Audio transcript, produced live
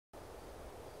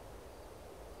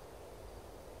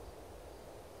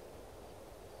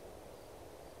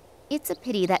It's a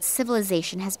pity that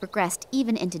civilization has progressed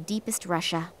even into deepest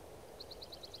Russia.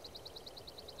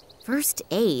 First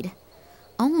aid?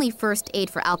 Only first aid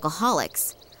for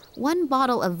alcoholics. 1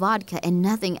 bottle of vodka and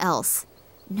nothing else.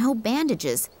 No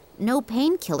bandages, no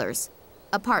painkillers.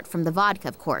 Apart from the vodka,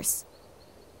 of course.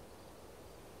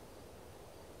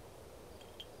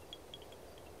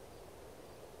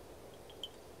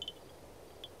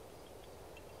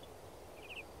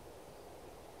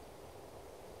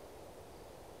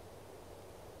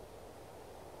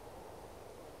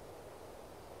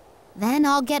 Then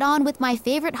I'll get on with my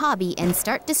favorite hobby and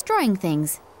start destroying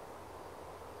things.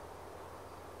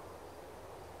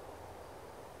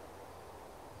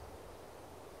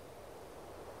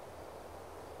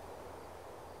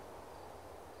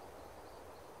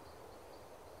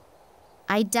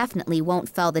 I definitely won't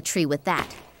fell the tree with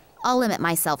that. I'll limit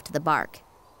myself to the bark.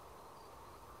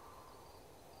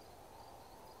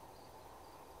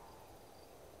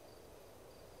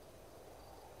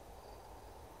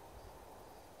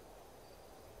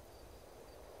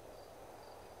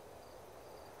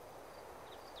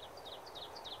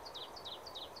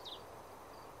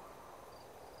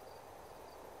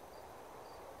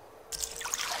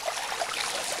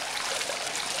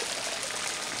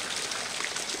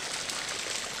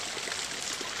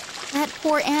 That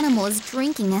poor animal is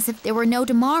drinking as if there were no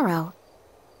tomorrow.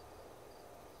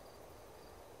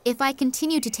 If I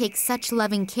continue to take such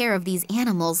loving care of these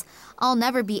animals, I'll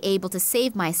never be able to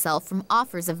save myself from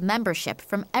offers of membership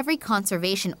from every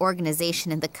conservation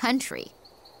organization in the country.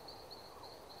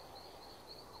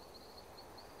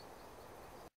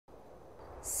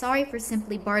 Sorry for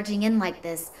simply barging in like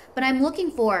this, but I'm looking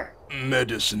for...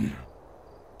 medicine.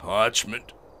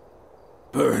 Parchment.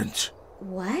 Burnt.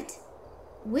 What?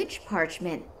 Which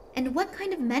parchment? And what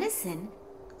kind of medicine?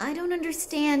 I don't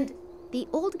understand. The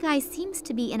old guy seems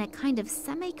to be in a kind of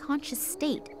semi-conscious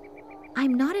state.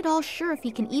 I'm not at all sure if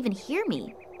he can even hear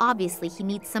me. Obviously, he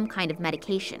needs some kind of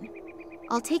medication.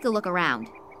 I'll take a look around.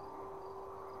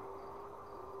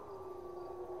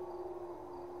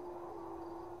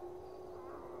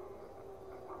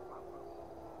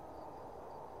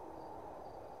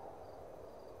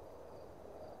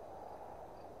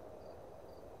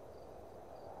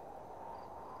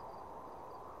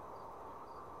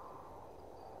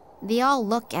 They all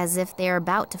look as if they're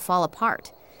about to fall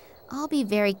apart. I'll be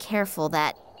very careful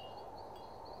that...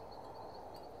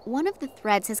 One of the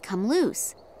threads has come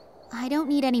loose. I don't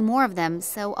need any more of them,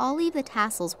 so I'll leave the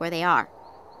tassels where they are.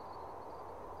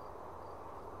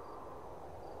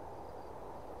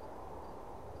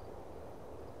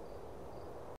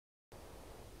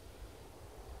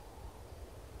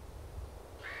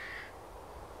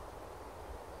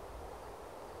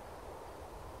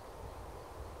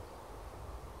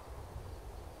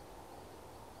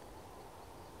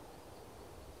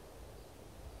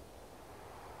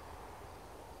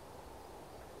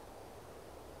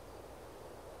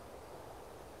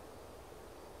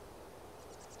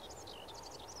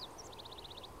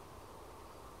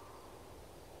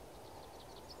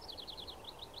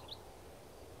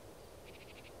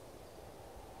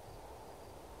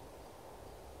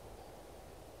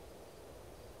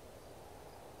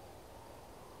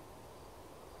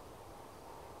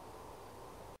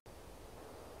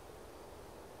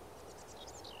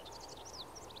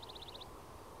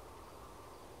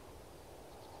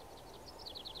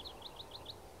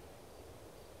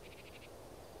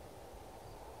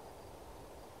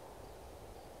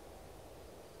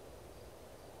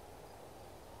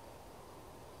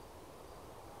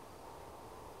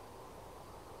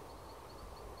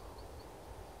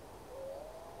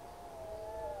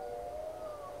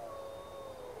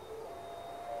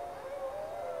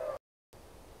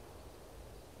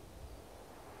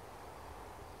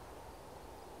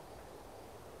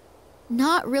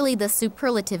 Not really the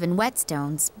superlative in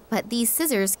whetstones, but these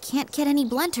scissors can't get any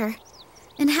blunter.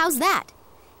 And how's that?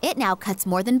 It now cuts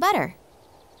more than butter.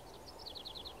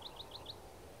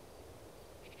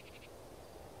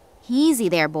 Easy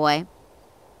there, boy.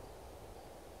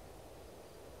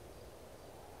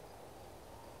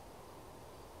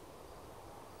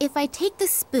 If I take the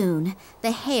spoon,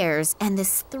 the hairs, and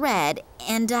this thread,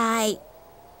 and I...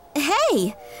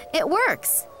 Hey! It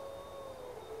works!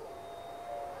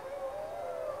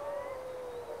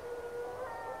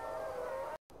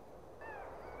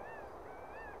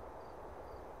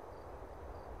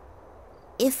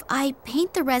 If I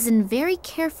paint the resin very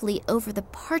carefully over the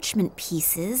parchment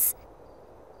pieces...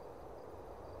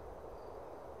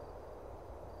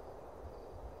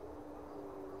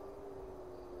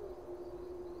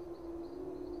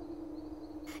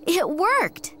 It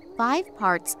worked! 5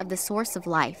 parts of the source of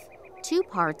life. 2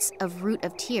 parts of root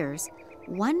of tears,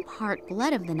 1 part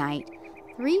blood of the night,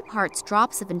 3 parts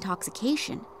drops of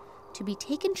intoxication, to be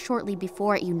taken shortly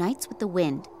before it unites with the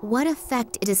wind. What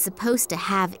effect it is supposed to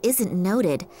have isn't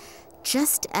noted,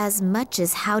 just as much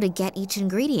as how to get each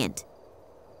ingredient.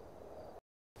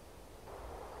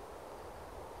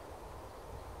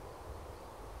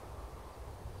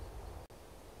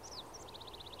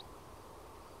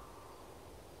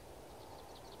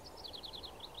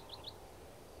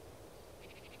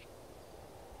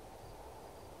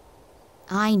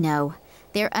 I know.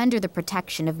 They're under the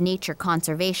protection of nature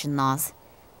conservation laws.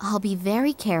 I'll be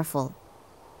very careful.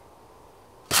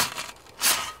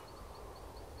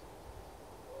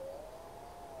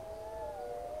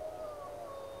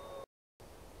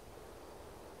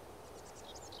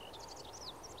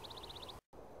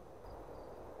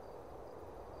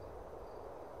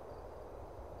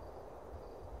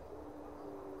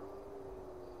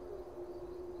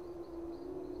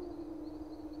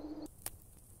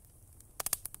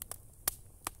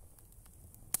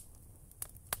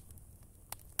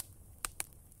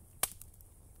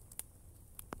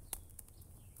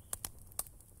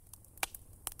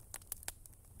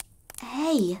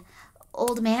 Hey,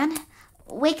 old man,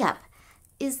 wake up.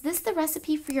 Is this the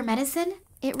recipe for your medicine?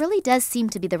 It really does seem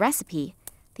to be the recipe.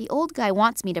 The old guy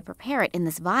wants me to prepare it in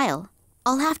this vial.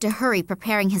 I'll have to hurry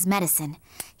preparing his medicine.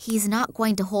 He's not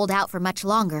going to hold out for much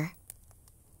longer.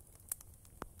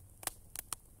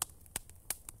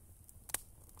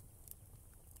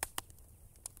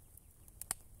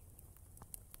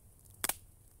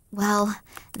 Well,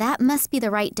 that must be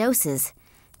the right doses.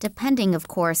 Depending, of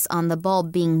course, on the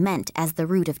bulb being meant as the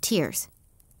root of tears.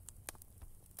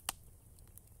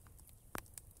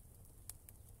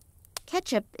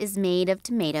 Ketchup is made of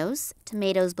tomatoes.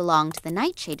 Tomatoes belong to the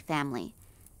nightshade family.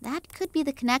 That could be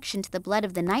the connection to the blood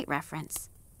of the night reference.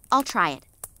 I'll try it.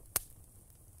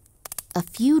 A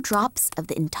few drops of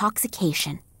the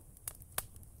intoxication.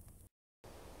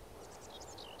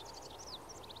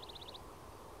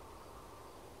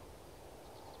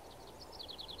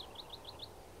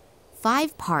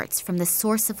 Five parts from the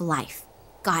source of life.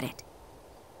 Got it.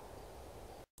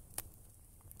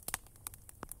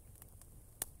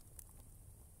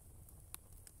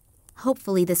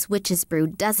 Hopefully this witch's brew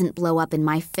doesn't blow up in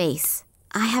my face.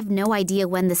 I have no idea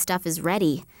when the stuff is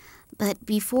ready, but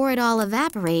before it all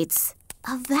evaporates...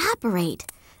 Evaporate!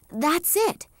 That's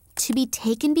it! To be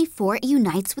taken before it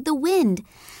unites with the wind.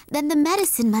 Then the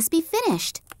medicine must be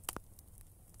finished.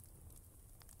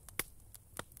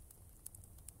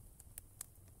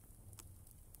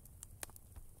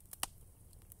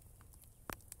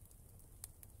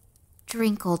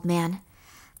 Drink, old man.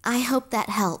 I hope that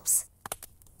helps.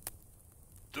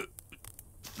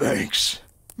 Thanks.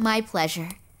 My pleasure.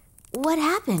 What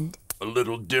happened? A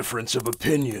little difference of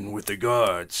opinion with the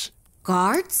guards.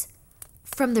 Guards?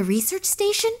 From the research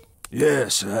station?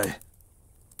 Yes,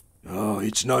 Oh,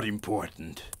 it's not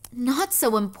important. Not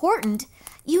so important.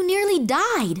 You nearly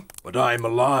died. But I'm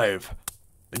alive.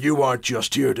 And you aren't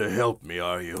just here to help me,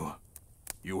 are you?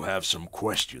 You have some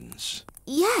questions.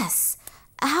 Yes.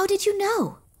 How did you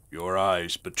know? Your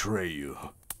eyes betray you.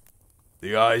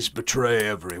 The eyes betray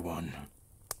everyone.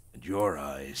 And your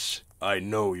eyes, I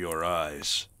know your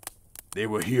eyes. They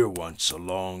were here once a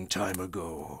long time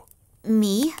ago.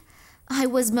 Me? I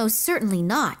was most certainly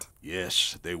not.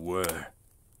 Yes, they were.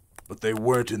 But they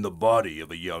weren't in the body of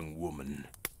a young woman.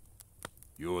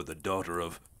 You're the daughter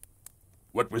of...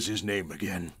 What was his name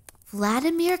again?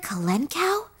 Vladimir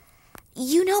Kalenkow?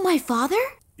 You know my father?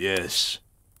 Yes.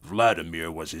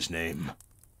 Vladimir was his name.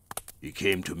 He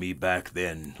came to me back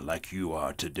then like you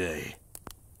are today,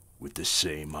 with the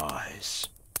same eyes.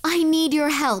 I need your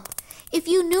help. If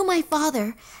you knew my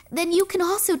father, then you can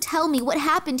also tell me what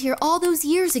happened here all those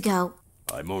years ago.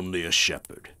 I'm only a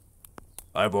shepherd.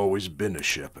 I've always been a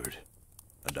shepherd,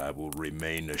 and I will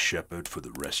remain a shepherd for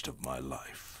the rest of my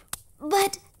life.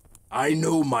 But... I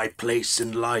know my place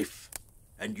in life,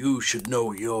 and you should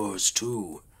know yours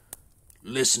too.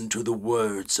 Listen to the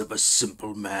words of a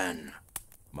simple man.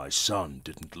 My son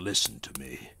didn't listen to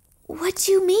me. What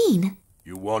do you mean?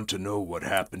 You want to know what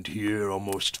happened here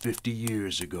almost 50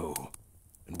 years ago,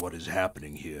 and what is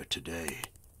happening here today.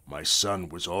 My son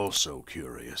was also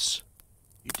curious.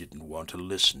 He didn't want to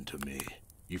listen to me.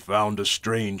 He found a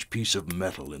strange piece of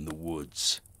metal in the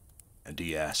woods, and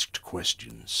he asked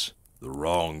questions. The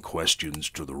wrong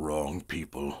questions to the wrong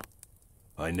people.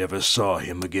 I never saw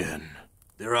him again.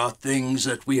 There are things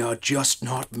that we are just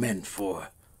not meant for.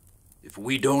 If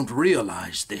we don't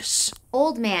realize this...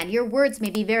 Old man, your words may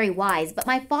be very wise, but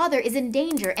my father is in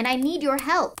danger and I need your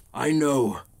help. I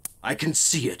know. I can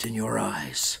see it in your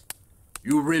eyes.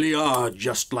 You really are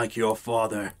just like your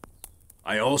father.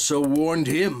 I also warned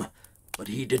him, but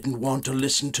he didn't want to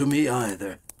listen to me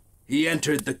either. He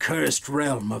entered the cursed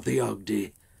realm of the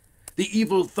Ugdi, the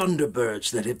evil thunderbirds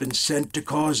that have been sent to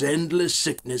cause endless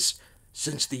sickness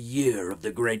since the year of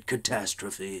the great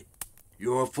catastrophe.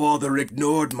 Your father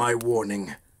ignored my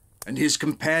warning, and his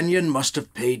companion must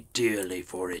have paid dearly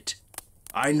for it.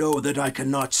 I know that I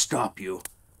cannot stop you,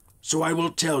 so I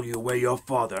will tell you where your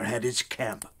father had his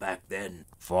camp back then.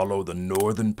 Follow the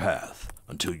northern path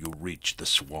until you reach the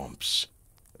swamps,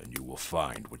 and you will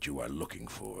find what you are looking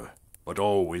for. But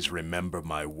always remember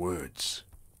my words.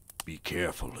 Be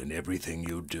careful in everything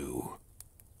you do.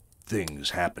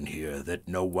 Things happen here that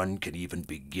no one can even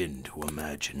begin to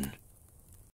imagine.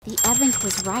 The Evank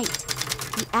was right.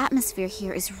 The atmosphere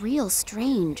here is real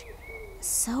strange.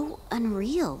 So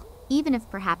unreal. Even if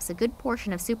perhaps a good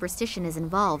portion of superstition is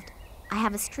involved, I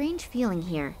have a strange feeling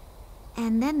here.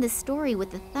 And then the story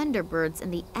with the Thunderbirds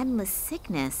and the endless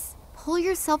sickness. Pull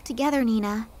yourself together,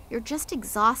 Nina. You're just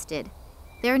exhausted.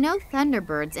 There are no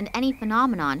Thunderbirds, and any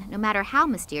phenomenon, no matter how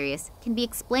mysterious, can be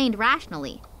explained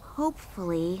rationally.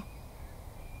 Hopefully.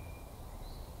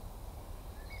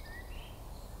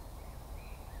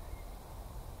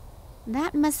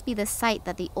 That must be the site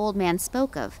that the old man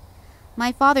spoke of.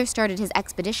 My father started his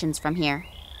expeditions from here.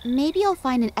 Maybe I'll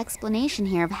find an explanation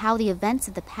here of how the events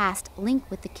of the past link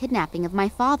with the kidnapping of my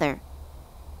father.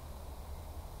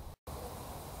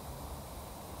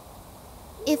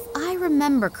 If I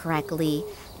remember correctly,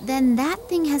 then that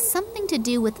thing has something to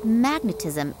do with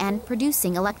magnetism and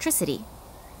producing electricity.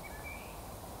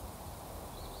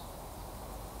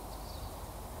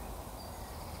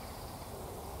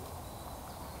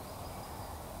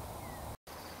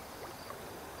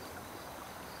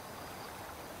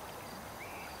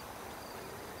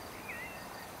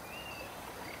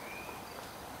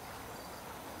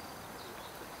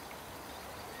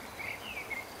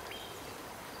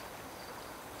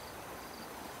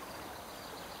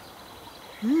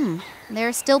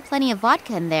 There's still plenty of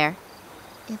vodka in there.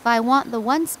 If I want the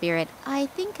one spirit, I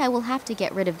think I will have to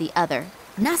get rid of the other.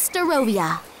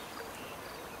 Nastarovia!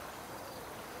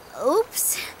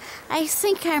 Oops, I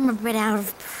think I'm a bit out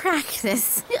of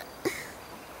practice.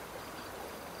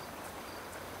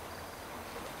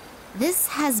 This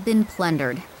has been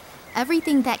plundered.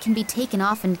 Everything that can be taken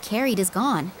off and carried is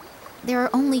gone. There are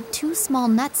only 2 small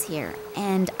nuts here,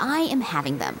 and I am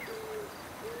having them.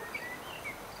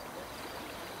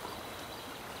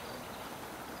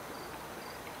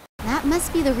 That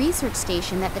must be the research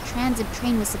station that the transit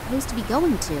train was supposed to be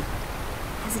going to.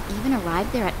 Has it even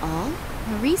arrived there at all?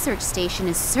 The research station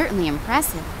is certainly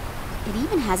impressive. It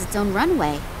even has its own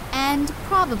runway, and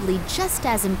probably just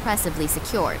as impressively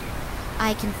secured.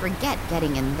 I can forget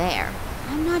getting in there.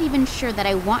 I'm not even sure that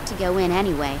I want to go in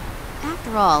anyway.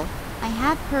 After all, I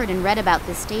have heard and read about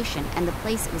this station and the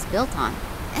place it was built on.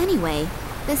 Anyway,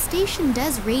 the station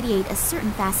does radiate a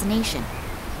certain fascination.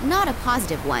 Not a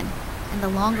positive one. And the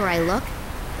longer I look,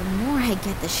 the more I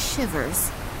get the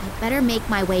shivers. I'd better make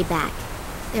my way back.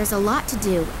 There's a lot to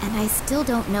do, and I still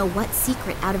don't know what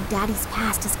secret out of Daddy's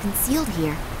past is concealed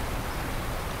here.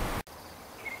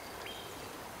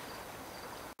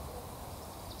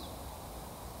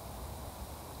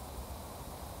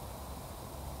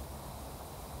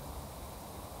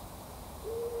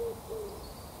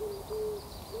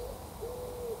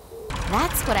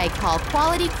 That's what I call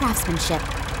quality craftsmanship.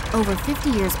 Over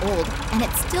 50 years old, and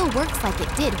it still works like it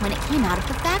did when it came out of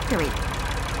the factory.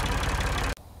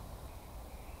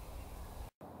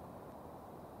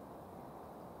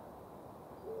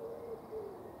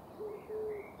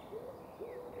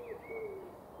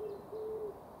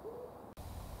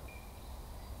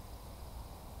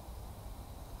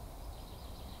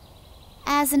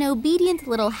 As an obedient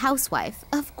little housewife,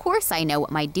 of course I know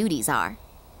what my duties are.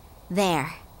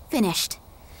 There, finished.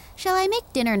 Shall I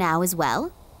make dinner now as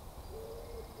well?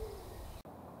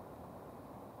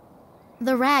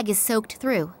 The rag is soaked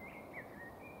through.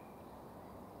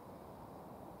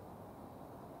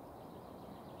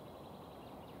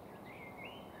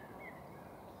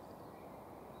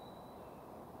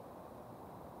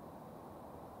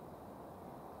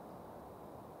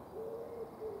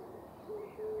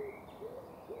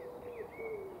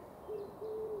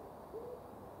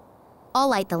 I'll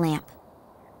light the lamp.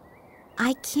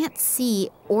 I can't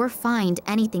see or find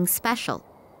anything special.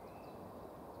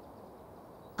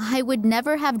 I would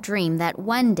never have dreamed that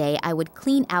one day I would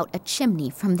clean out a chimney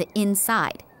from the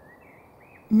inside.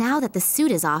 Now that the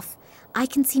suit is off, I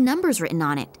can see numbers written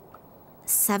on it.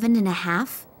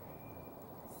 7.5,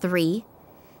 3,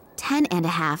 10 and a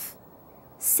half,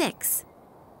 6.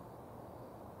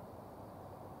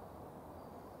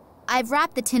 I've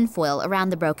wrapped the tinfoil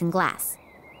around the broken glass.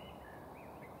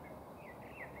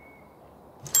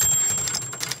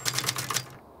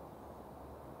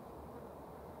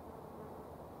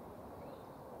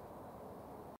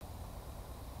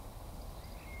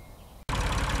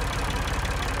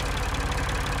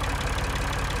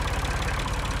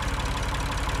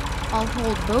 I'll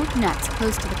hold both nuts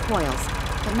close to the coils,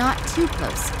 but not too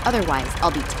close, otherwise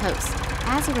I'll be toast.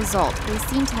 As a result, they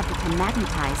seem to have become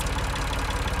magnetized.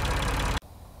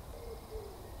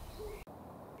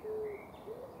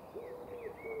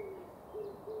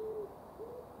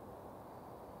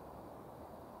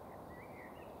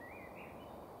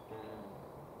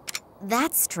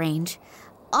 That's strange.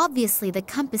 Obviously, the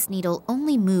compass needle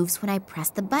only moves when I press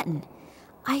the button.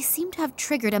 I seem to have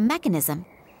triggered a mechanism.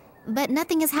 But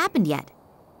nothing has happened yet.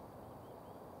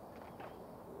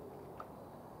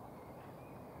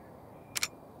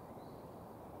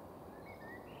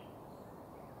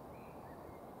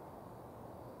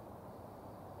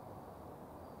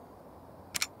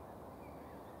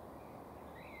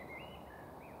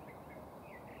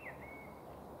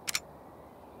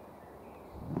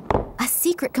 A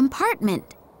secret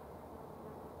compartment!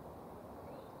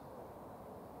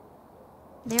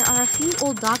 There are a few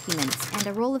old documents and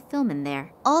a roll of film in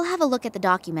there. I'll have a look at the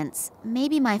documents.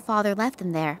 Maybe my father left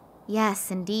them there.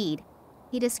 Yes, indeed.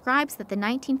 He describes that the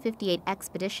 1958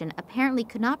 expedition apparently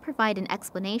could not provide an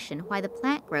explanation why the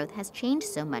plant growth has changed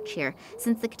so much here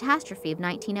since the catastrophe of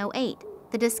 1908.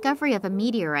 The discovery of a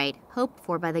meteorite, hoped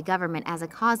for by the government as a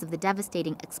cause of the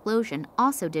devastating explosion,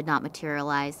 also did not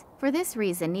materialize. For this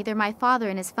reason, neither my father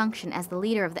in his function as the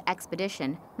leader of the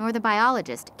expedition, nor the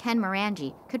biologist, Ken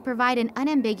Morangi, could provide an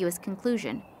unambiguous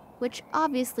conclusion, which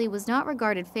obviously was not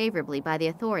regarded favorably by the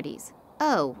authorities.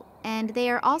 Oh, and they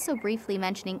are also briefly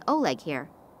mentioning Oleg here,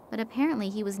 but apparently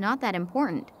he was not that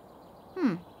important.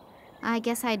 I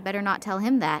guess I'd better not tell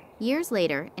him that. Years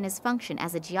later, in his function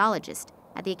as a geologist,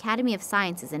 at the Academy of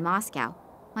Sciences in Moscow,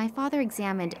 my father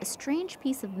examined a strange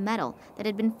piece of metal that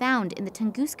had been found in the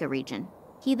Tunguska region.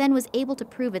 He then was able to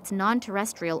prove its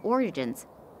non-terrestrial origins,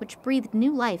 which breathed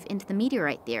new life into the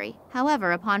meteorite theory.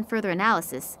 However, upon further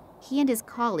analysis, he and his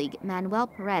colleague Manuel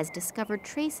Perez discovered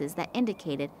traces that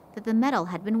indicated that the metal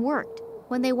had been worked.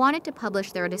 When they wanted to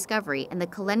publish their discovery in the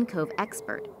Kalenkov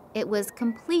Expert, it was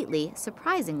completely,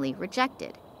 surprisingly,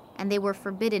 rejected, and they were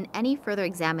forbidden any further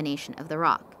examination of the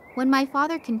rock. When my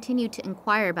father continued to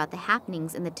inquire about the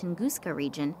happenings in the Tunguska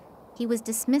region, he was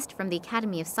dismissed from the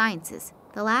Academy of Sciences.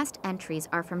 The last entries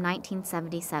are from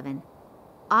 1977.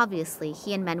 Obviously,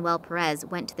 he and Manuel Perez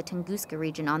went to the Tunguska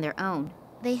region on their own.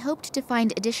 They hoped to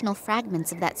find additional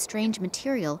fragments of that strange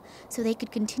material so they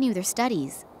could continue their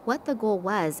studies. What the goal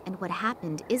was and what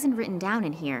happened isn't written down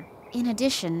in here. In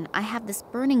addition, I have this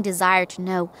burning desire to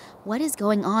know what is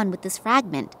going on with this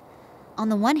fragment. On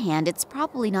the one hand, it's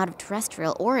probably not of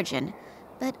terrestrial origin,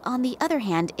 but on the other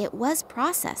hand, it was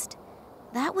processed.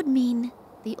 That would mean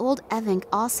the old Evank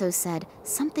also said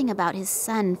something about his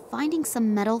son finding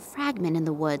some metal fragment in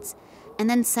the woods and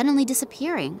then suddenly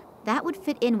disappearing. That would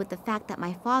fit in with the fact that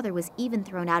my father was even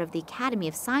thrown out of the Academy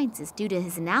of Sciences due to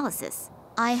his analysis.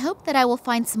 I hope that I will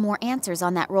find some more answers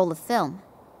on that roll of film.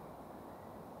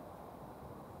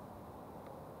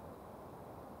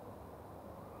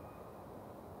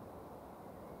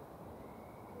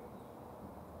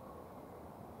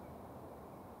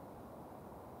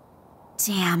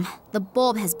 Damn, the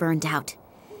bulb has burned out.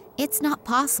 It's not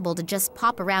possible to just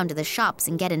pop around to the shops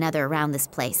and get another around this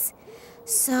place.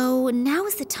 So now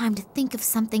is the time to think of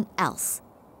something else.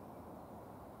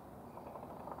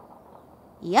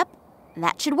 Yep,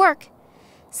 that should work.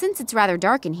 Since it's rather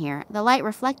dark in here, the light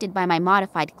reflected by my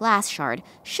modified glass shard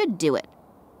should do it.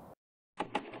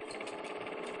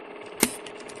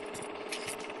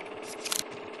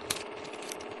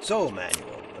 So,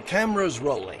 Manuel, the camera's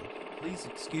rolling. Please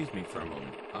excuse me for a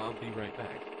moment. I'll be right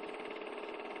back.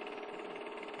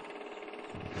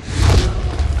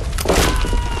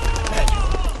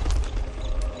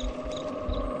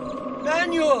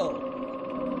 Manuel!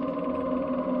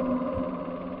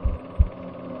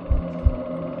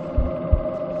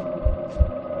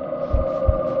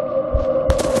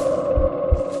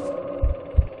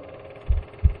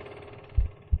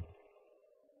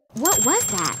 What was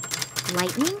that?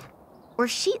 Lightning? Or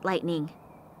sheet lightning?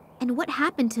 And what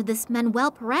happened to this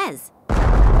Manuel Perez?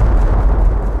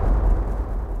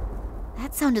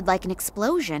 That sounded like an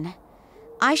explosion.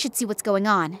 I should see what's going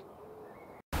on.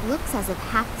 Looks as if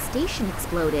half the station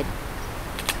exploded.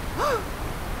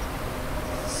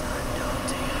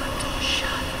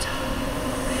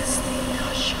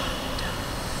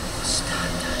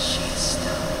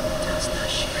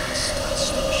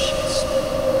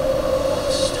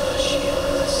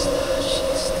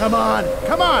 Come on,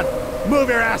 come on! Move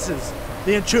your asses!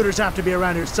 The intruders have to be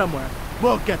around here somewhere.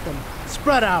 We'll get them.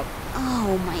 Spread out.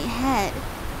 Oh, my head.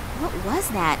 What was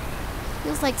that?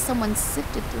 Feels like someone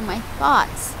sifted through my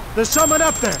thoughts. There's someone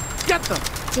up there. Get them!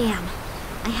 Damn.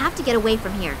 I have to get away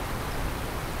from here.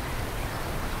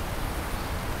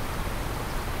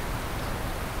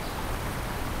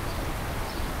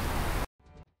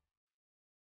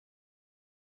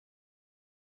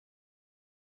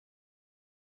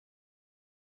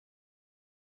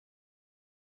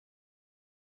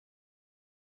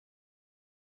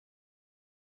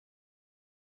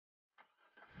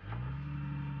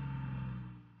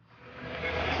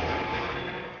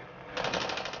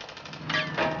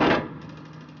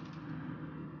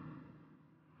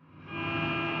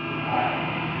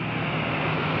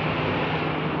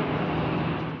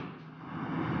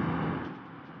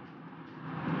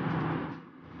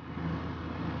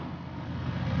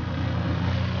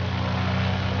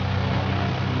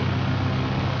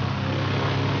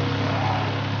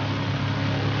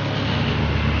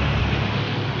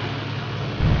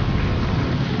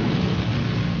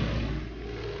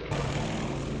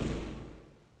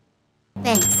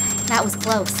 Thanks. That was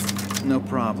close. No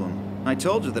problem. I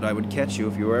told you that I would catch you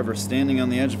if you were ever standing on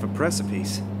the edge of a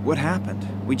precipice. What happened?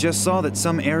 We just saw that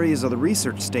some areas of the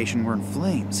research station were in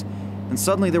flames, and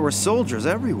suddenly there were soldiers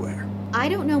everywhere. I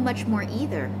don't know much more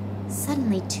either.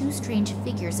 Suddenly, two strange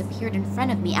figures appeared in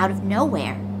front of me out of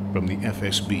nowhere. From the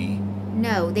FSB?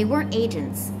 No, they weren't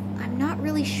agents. I'm not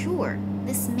really sure.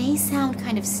 This may sound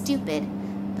kind of stupid,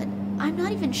 but I'm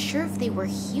not even sure if they were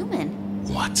human.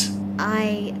 What?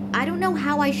 I don't know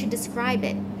how I should describe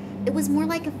it. It was more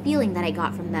like a feeling that I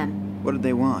got from them. What did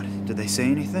they want? Did they say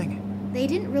anything? They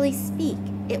didn't really speak.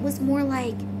 It was more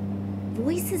like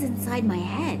voices inside my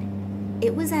head.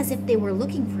 It was as if they were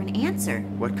looking for an answer.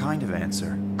 What kind of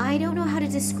answer? I don't know how to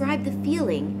describe the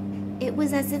feeling. It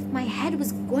was as if my head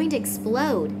was going to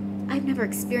explode. I've never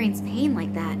experienced pain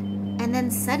like that. And then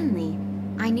suddenly,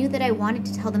 I knew that I wanted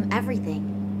to tell them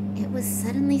everything. It was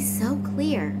suddenly so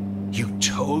clear. You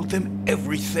told them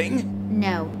everything?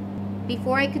 No.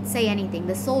 Before I could say anything,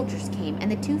 the soldiers came, and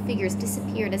the two figures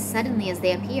disappeared as suddenly as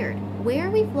they appeared. Where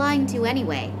are we flying to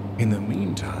anyway? In the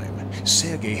meantime,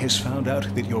 Sergei has found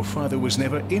out that your father was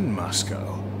never in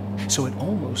Moscow, so it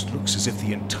almost looks as if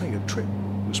the entire trip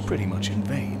was pretty much in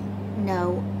vain.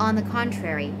 No, on the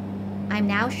contrary. I'm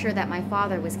now sure that my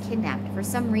father was kidnapped for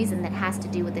some reason that has to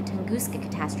do with the Tunguska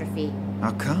catastrophe.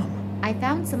 How come? I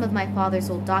found some of my father's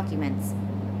old documents.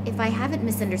 If I haven't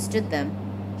misunderstood them,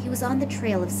 he was on the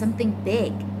trail of something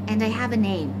big, and I have a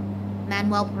name.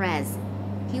 Manuel Perez.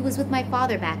 He was with my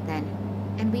father back then,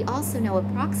 and we also know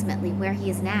approximately where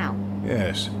he is now.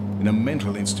 Yes, in a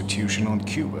mental institution on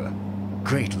Cuba.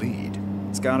 Great lead.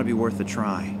 It's gotta be worth a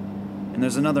try. And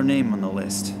there's another name on the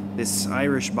list. This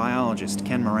Irish biologist,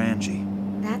 Ken Morangi.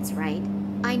 That's right.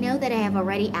 I know that I have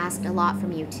already asked a lot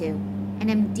from you two, and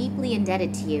am deeply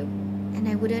indebted to you, and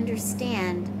I would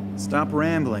understand... Stop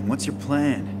rambling. What's your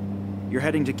plan? You're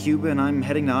heading to Cuba and I'm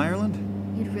heading to Ireland?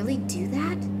 You'd really do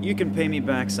that? You can pay me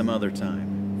back some other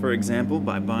time. For example,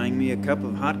 by buying me a cup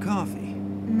of hot coffee.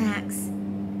 Max,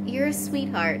 you're a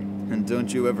sweetheart. And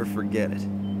don't you ever forget it.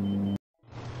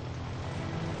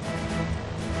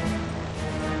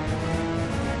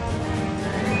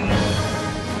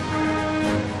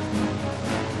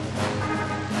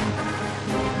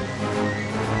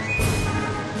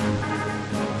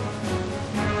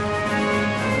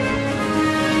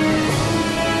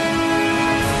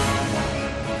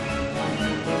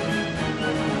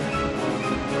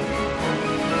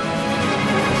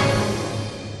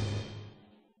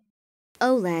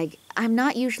 Oleg, I'm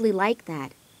not usually like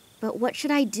that, but what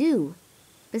should I do?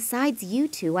 Besides you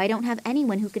two, I don't have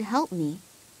anyone who could help me.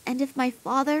 And if my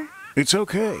father... It's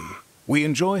okay. We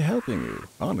enjoy helping you,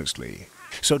 honestly.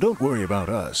 So don't worry about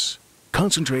us.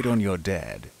 Concentrate on your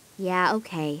dad. Yeah,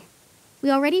 okay.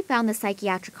 We already found the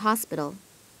psychiatric hospital.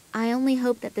 I only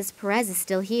hope that this Perez is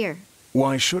still here.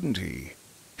 Why shouldn't he?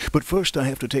 But first I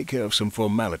have to take care of some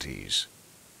formalities.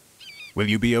 Will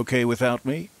you be okay without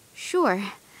me? Sure.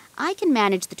 I can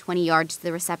manage the 20 yards to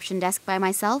the reception desk by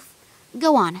myself.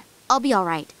 Go on. I'll be all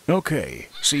right. Okay.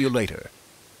 See you later.